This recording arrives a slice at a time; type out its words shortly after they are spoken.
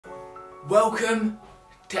Welcome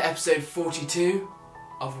to episode 42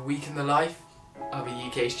 of A Week in the Life of a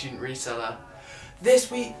UK Student Reseller.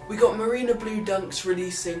 This week we got Marina blue dunks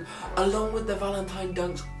releasing along with the Valentine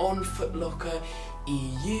dunks on Foot Locker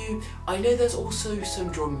EU. I know there's also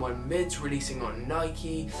some Jordan 1 mids releasing on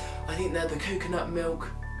Nike. I think they're the coconut milk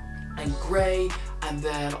and grey, and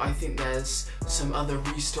then I think there's some other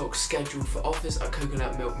restocks scheduled for Office at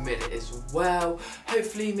coconut milk mid as well.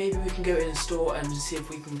 Hopefully maybe we can go in a store and see if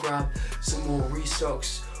we can grab some more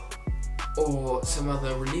restocks or some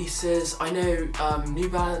other releases. I know New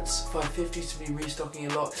Balance 550s to be restocking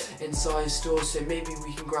a lot in size stores, so maybe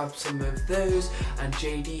we can grab some of those, and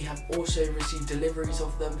JD have also received deliveries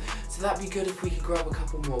of them, so that'd be good if we could grab a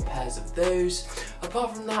couple more pairs of those.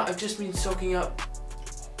 Apart from that, I've just been stocking up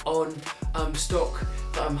on stock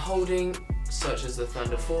that I'm holding, such as the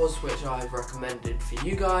Thunder 4s, which I've recommended for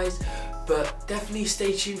you guys, but definitely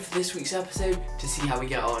stay tuned for this week's episode to see how we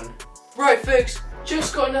get on. Right folks,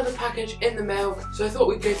 just got another package in the mail, so I thought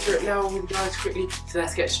we'd go through it now with you guys quickly, so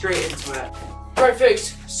let's get straight into it. Right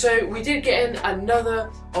folks, so we did get in another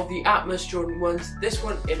of the Atmos Jordan 1s, this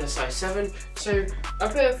one in a size 7, so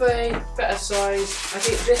a bit of a better size. I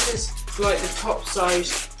think this is like the top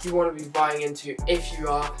size you want to be buying into if you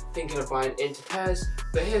are thinking of buying into pairs.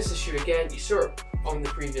 But here's the shoe again, you saw it on the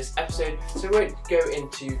previous episode, so I won't go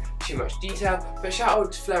into too much detail, but shout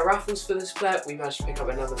out to Flare Raffles for this pair. We managed to pick up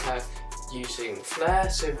another pair using Flare,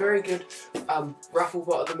 so very good raffle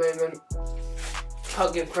bot at the moment.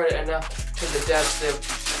 Can't give credit enough to the devs,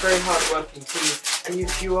 they're very hard working team, and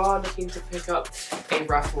if you are looking to pick up a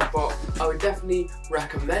raffle bot, I would definitely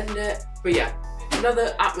recommend it. But yeah,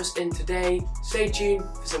 another Atmos in today, stay tuned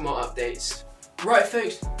for some more updates. Right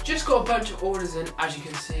folks, just got a bunch of orders in, as you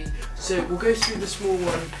can see, so we'll go through the small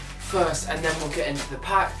one first and then we'll get into the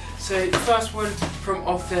pack. So the first one from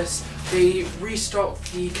Office, they restocked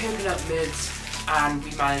the coconut mids and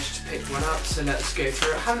we managed to pick one up, so let's go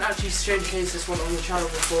through it. I haven't actually showcased this one on the channel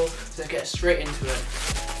before, so let's get straight into it.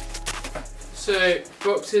 So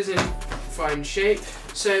box is in fine shape.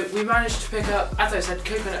 So we managed to pick up, as I said,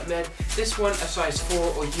 coconut mid, this one a size 4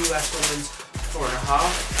 or US women's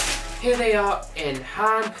 4.5. Here they are in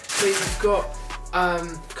hand, so you've got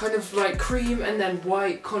kind of like cream and then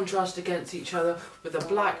white contrast against each other with a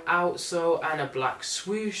black outsole and a black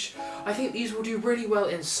swoosh. I think these will do really well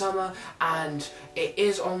in summer, and it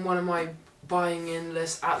is on one of my buying in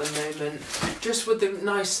list at the moment, just with the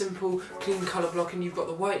nice simple clean colour blocking. You've got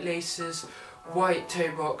the white laces, white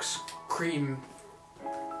toe box, cream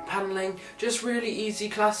paneling, just really easy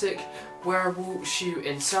classic wearable shoe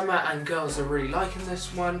in summer, and girls are really liking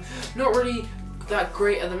this one. Not really that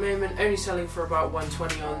great at the moment, only selling for about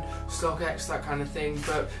 120 on StockX, that kind of thing,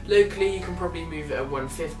 but locally you can probably move it at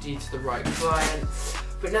 150 to the right client.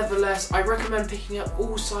 But nevertheless, I recommend picking up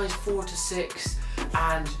all size 4 to 6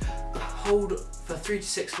 and hold for 3 to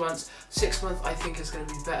 6 months. 6 months I think is going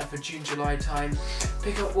to be better for June, July time.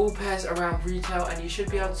 Pick up all pairs around retail and you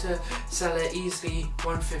should be able to sell it easily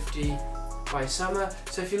 150 by summer.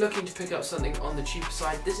 So if you're looking to pick up something on the cheaper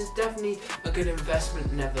side, this is definitely a good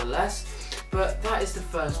investment nevertheless. But that is the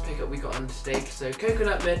first pickup we got on today, so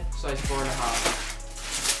coconut mid, size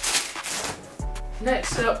 4.5.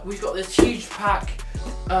 Next up, we've got this huge pack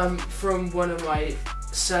from one of my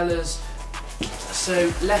sellers,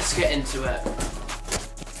 so let's get into it.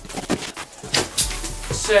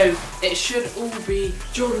 So it should all be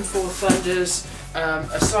Jordan 4 Thunders,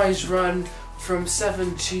 a size run from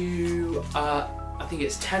 7 to I think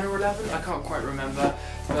it's 10 or 11, I can't quite remember,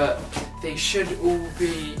 but they should all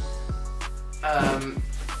be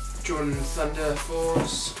Jordan Thunder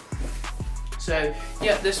 4s. So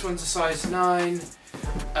yeah, this one's a size 9.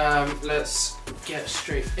 Let's get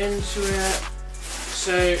straight into it.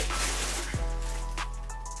 So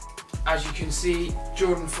as you can see,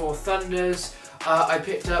 Jordan 4 Thunders. I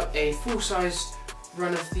picked up a full size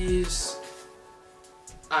run of these,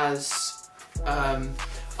 as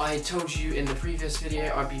I told you in the previous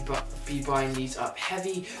video I'd be buying these up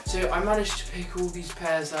heavy, so I managed to pick all these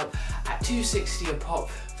pairs up at $260 a pop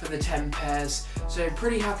for the 10 pairs, so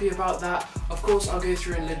pretty happy about that. Of course I'll go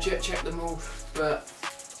through and legit check them all, but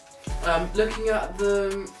looking at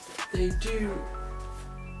them, they do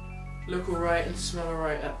look alright and smell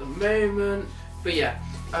alright at the moment. But yeah,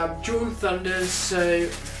 Jordan Thunders, so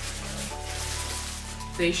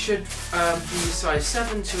they should be size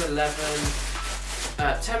 7 to 11,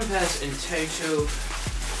 10 pairs in total,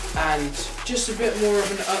 and just a bit more of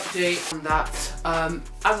an update on that.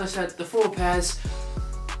 As I said, the 4 pairs,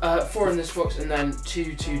 4 in this box and then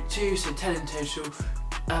 2, 2, 2, so 10 in total.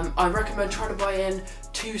 I recommend trying to buy in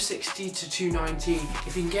 $260 to $290.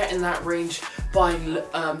 If you can get in that range, buying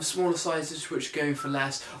smaller sizes which go for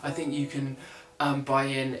less, I think you can buy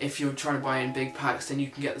in, if you're trying to buy in big packs, then you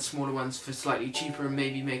can get the smaller ones for slightly cheaper and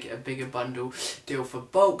maybe make it a bigger bundle deal for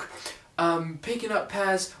bulk. Picking up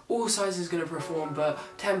pairs, all sizes going to perform, but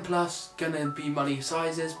 10 plus going to be money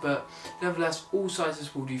sizes, but nevertheless all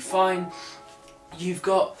sizes will do fine. You've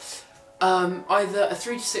got either a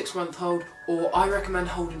 3 to 6 month hold, or I recommend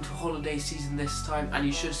holding to holiday season this time, and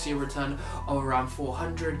you should see a return of around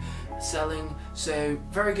 400 selling, so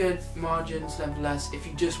very good margins nevertheless. If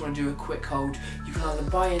you just want to do a quick hold, you can either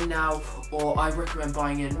buy in now, or I recommend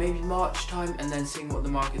buying in maybe March time and then seeing what the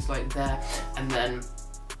market's like there, and then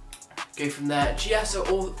go from there. GS are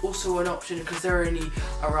also an option because they're only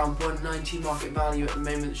around 190 market value at the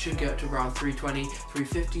moment. It should go up to around 320,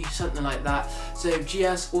 350, something like that. So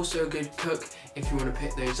GS also a good cook if you want to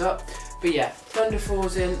pick those up. But yeah, Thunder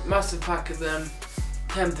 4's in, massive pack of them,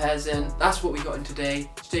 10 pairs in. That's what we got in today.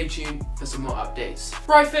 Stay tuned for some more updates.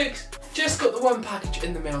 Right folks, just got the one package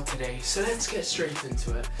in the mail today, so let's get straight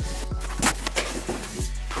into it.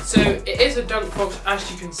 So it is a dunk box,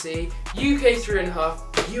 as you can see, UK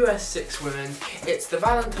 3.5, US 6 women. It's the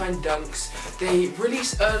Valentine dunks. They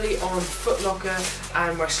released early on Foot Locker,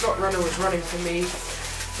 and my slot runner was running for me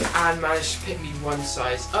and managed to pick me one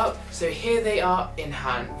size up. So here they are in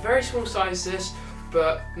hand. Very small sizes,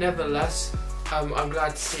 but nevertheless, I'm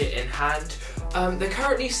glad to see it in hand. They're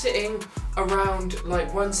currently sitting around like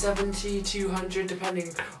 170, 200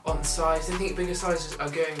 depending on size. I think bigger sizes are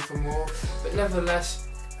going for more, but nevertheless,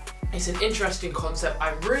 it's an interesting concept.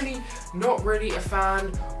 I'm not really a fan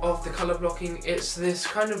of the colour blocking. It's this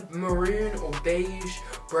kind of maroon or beige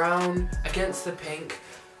brown against the pink.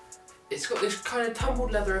 It's got this kind of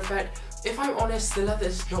tumbled leather effect. If I'm honest, the leather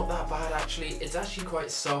is not that bad actually. It's actually quite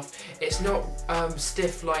soft. It's not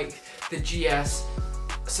stiff like the GS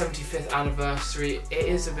 75th anniversary. It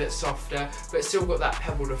is a bit softer, but it's still got that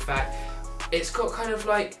pebbled effect. It's got kind of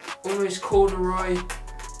like almost corduroy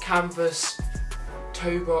canvas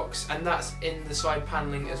toe box, and that's in the side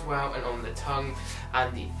panelling as well, and on the tongue,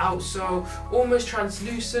 and the outsole almost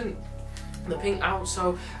translucent, the pink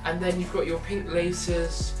outsole, and then you've got your pink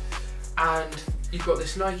laces, and you've got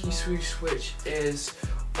this Nike swoosh which is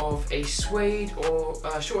of a suede or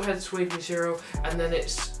short head suede material, and then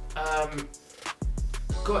it's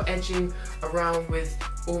got edging around with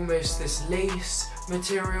almost this lace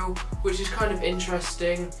material, which is kind of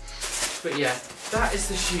interesting. But yeah, that is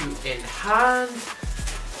the shoe in hand.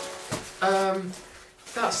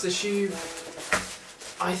 That's the shoe.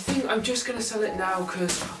 I think I'm just going to sell it now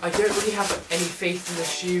because I don't really have any faith in the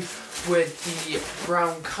shoe with the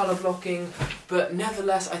brown colour blocking, but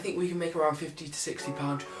nevertheless I think we can make around £50 to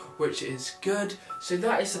 £60, which is good. So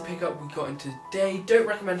that is the pickup we got in today. Don't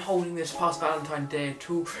recommend holding this past Valentine's Day at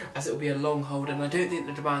all, as it will be a long hold, and I don't think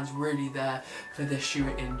the demand's really there for this shoe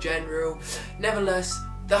in general. Nevertheless,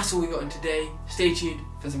 that's all we got in today. Stay tuned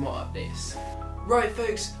for some more updates. Right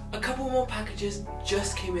folks, a couple more packages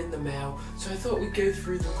just came in the mail, so I thought we'd go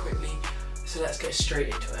through them quickly, so let's get straight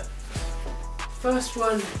into it. First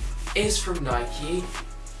one is from Nike,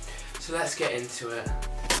 so let's get into it.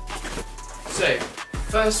 So,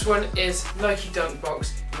 first one is Nike Dunk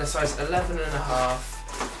Box in a size 11.5.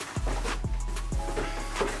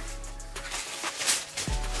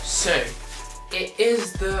 So, it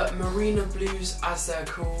is the Marina Blues, as they're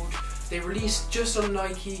called. They released just on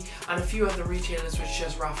Nike and a few other retailers which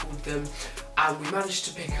just raffled them, and we managed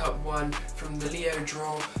to pick up one from the Leo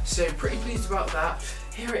draw, so pretty pleased about that.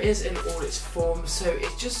 Here it is in all its form. So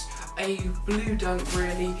it's just a blue dunk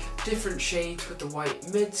really, different shades with the white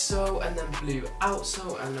midsole and then blue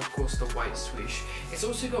outsole, and of course the white swoosh. It's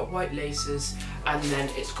also got white laces, and then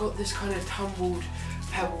it's got this kind of tumbled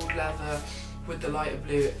pebbled leather with the lighter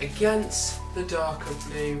blue against the darker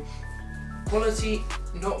blue. Quality,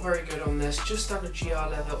 not very good on this, just standard GR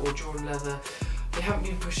leather or Jordan leather. They haven't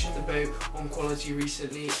been pushing the boat on quality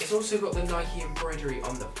recently. It's also got the Nike embroidery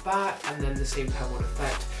on the back and then the same pebbled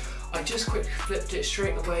effect. I just quick flipped it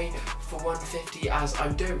straight away for $150, as I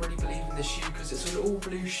don't really believe in this shoe because it's an all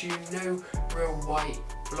blue shoe, no real white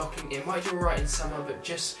blocking. It might do alright in summer, but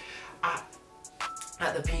just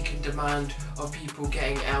at the peak in demand of people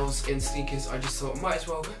getting L's in sneakers, I just thought might as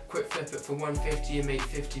well quick flip it for $150 and make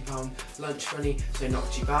 £50 lunch money, so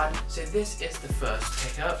not too bad. So this is the first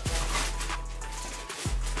pickup.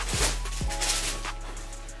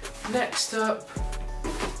 Next up,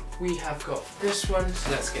 we have got this one, so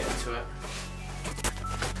let's get into it.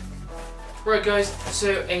 Right guys,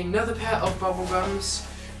 so another pair of bubble gums.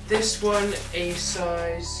 This one a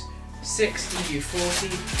size 6 EU40,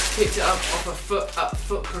 picked it up off a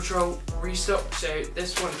Foot Patrol restock. So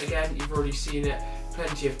this one again, you've already seen it,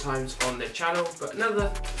 plenty of times on the channel. But another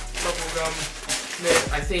bubblegum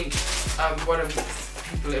mid, I think one of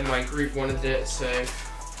the people in my group wanted it, so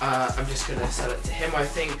I'm just going to sell it to him. I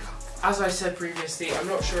think, as I said previously, I'm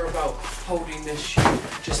not sure about holding this shoe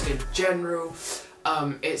just in general.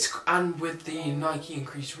 And with the Nike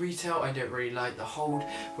increased retail, I don't really like the hold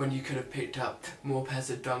when you could have picked up more pairs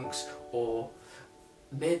of Dunks or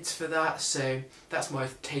mids for that, so that's my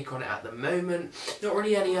take on it at the moment. Not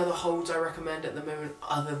really any other holds I recommend at the moment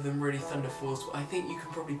other than really Thunder Force. I think you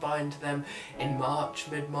can probably buy into them in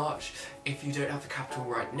March, mid-March, if you don't have the capital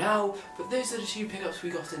right now. But those are the 2 pickups we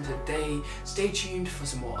got in today. Stay tuned for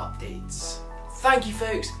some more updates. Thank you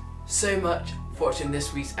folks so much for watching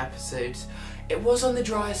this week's episode. It was on the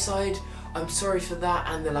drier side, I'm sorry for that,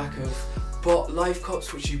 and the lack of bot live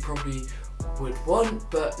cops, which you probably would want,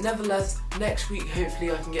 but nevertheless, next week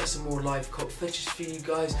hopefully I can get some more live cop footage for you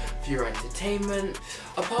guys for your entertainment.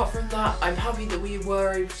 Apart from that, I'm happy that we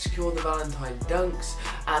were able to secure the Valentine Dunks,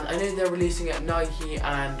 and I know they're releasing at Nike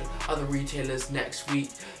and other retailers next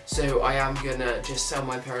week, so I am gonna just sell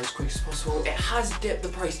my pair as quick as possible. It has dipped the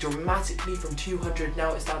price dramatically from 200,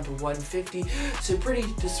 now it's down to 150, so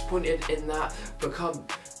pretty disappointed in that, but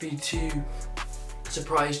can't be too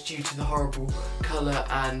surprised due to the horrible colour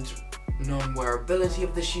and non-wearability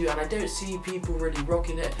of the shoe, and I don't see people really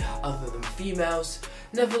rocking it other than females.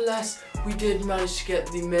 Nevertheless, we did manage to get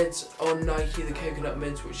the mids on Nike, the coconut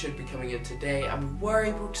mids, which should be coming in today, and we were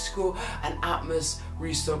able to score an Atmos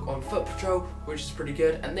restock on Foot Patrol, which is pretty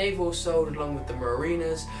good, and they've all sold along with the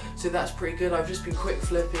Marinas, so that's pretty good. I've just been quick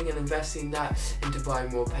flipping and investing that into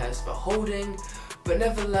buying more pairs for holding. But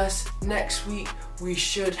nevertheless, next week we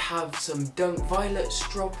should have some Dunk Violets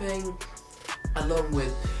dropping, along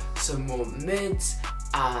with some more mids,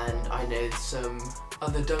 and I know some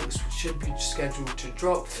other Dunks should be scheduled to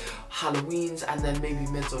drop, Halloweens, and then maybe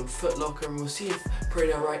mids on Foot Locker, and we'll see if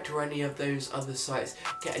FlareAIO or any of those other sites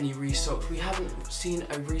get any restocks. We haven't seen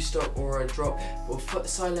a restock or a drop for Foot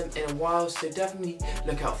Asylum in a while, so definitely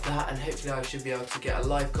look out for that, and hopefully I should be able to get a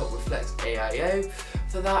live cop with FlareAIO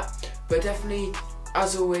for that. But definitely,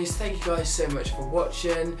 as always, thank you guys so much for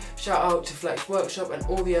watching. Shout out to Flex Workshop and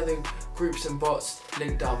all the other groups and bots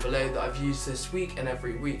linked down below that I've used this week and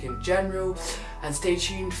every week in general. And stay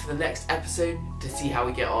tuned for the next episode to see how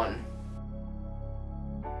we get on.